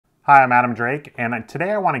Hi, I'm Adam Drake, and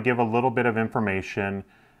today I want to give a little bit of information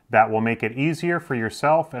that will make it easier for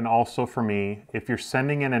yourself and also for me if you're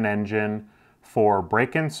sending in an engine for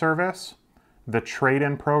break-in service, the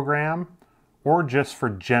trade-in program, or just for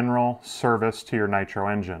general service to your nitro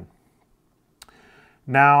engine.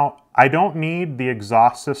 Now, I don't need the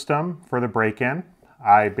exhaust system for the break-in.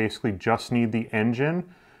 I basically just need the engine.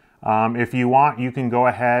 If you want, you can go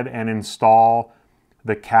ahead and install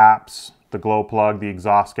the caps, the glow plug, the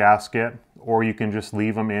exhaust gasket, or you can just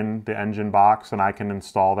leave them in the engine box and I can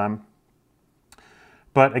install them.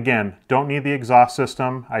 But again, don't need the exhaust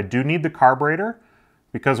system. I do need the carburetor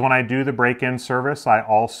because when I do the break-in service, I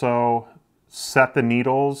also set the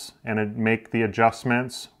needles and make the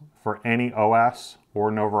adjustments for any OS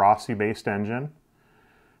or Novorossi based engine.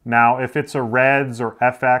 Now, if it's a Reds or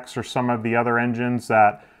FX or some of the other engines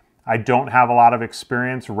that I don't have a lot of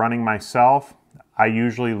experience running myself, I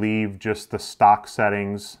usually leave just the stock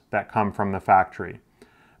settings that come from the factory.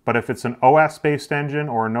 But if it's an OS-based engine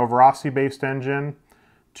or a Novorossi-based engine,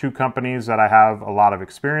 two companies that I have a lot of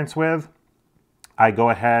experience with, I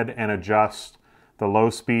go ahead and adjust the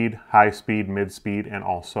low speed, high speed, mid speed, and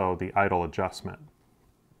also the idle adjustment.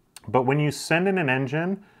 But when you send in an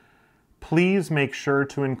engine, please make sure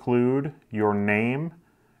to include your name,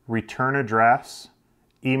 return address,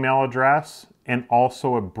 email address, and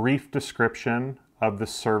also a brief description of the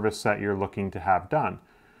service that you're looking to have done.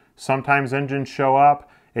 Sometimes engines show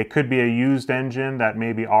up. It could be a used engine that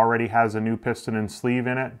maybe already has a new piston and sleeve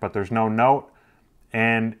in it, but there's no note,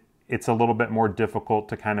 and it's a little bit more difficult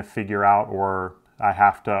to kind of figure out, or I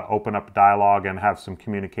have to open up dialogue and have some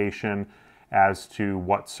communication as to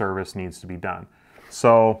what service needs to be done.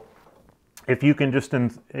 So if you can just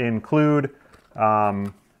include a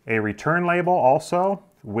return label also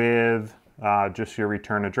with just your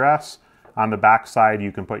return address. On the back side,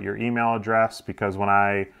 you can put your email address, because when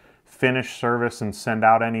I finish service and send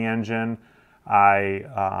out any engine,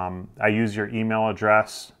 I use your email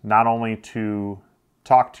address not only to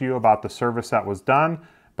talk to you about the service that was done,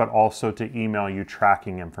 but also to email you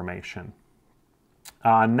tracking information.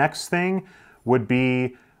 Next thing would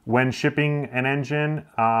be when shipping an engine.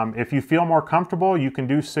 If you feel more comfortable, you can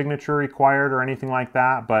do signature required or anything like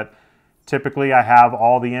that, but typically I have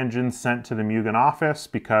all the engines sent to the Mugen office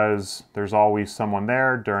because there's always someone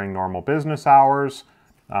there during normal business hours.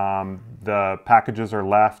 The packages are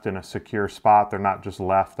left in a secure spot. They're not just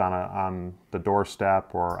left on the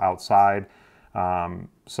doorstep or outside.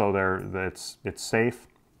 So it's safe.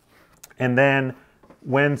 And then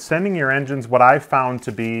when sending your engines, what I've found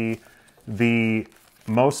to be the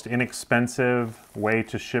most inexpensive way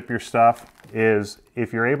to ship your stuff is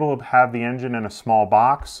if you're able to have the engine in a small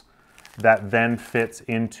box that then fits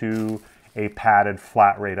into a padded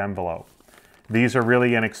flat rate envelope. These are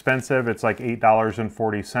really inexpensive. It's like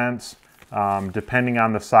 $8.40. Depending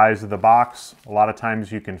on the size of the box, a lot of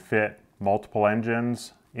times you can fit multiple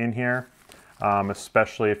engines in here,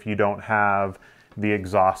 especially if you don't have the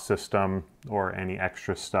exhaust system or any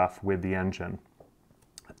extra stuff with the engine.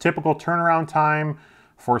 Typical turnaround time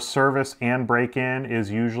for service and break-in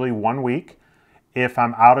is usually 1 week. If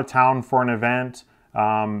I'm out of town for an event,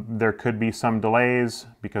 there could be some delays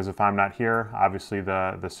because if I'm not here, obviously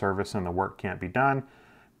the service and the work can't be done.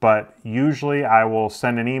 But usually I will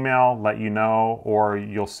send an email, let you know, or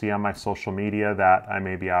you'll see on my social media that I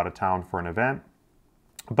may be out of town for an event.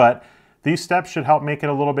 But these steps should help make it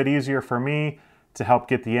a little bit easier for me to help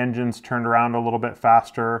get the engines turned around a little bit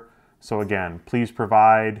faster. So again, please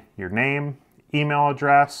provide your name, email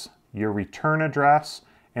address, your return address,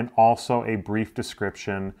 and also a brief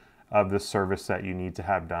description of the service that you need to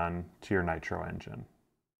have done to your nitro engine.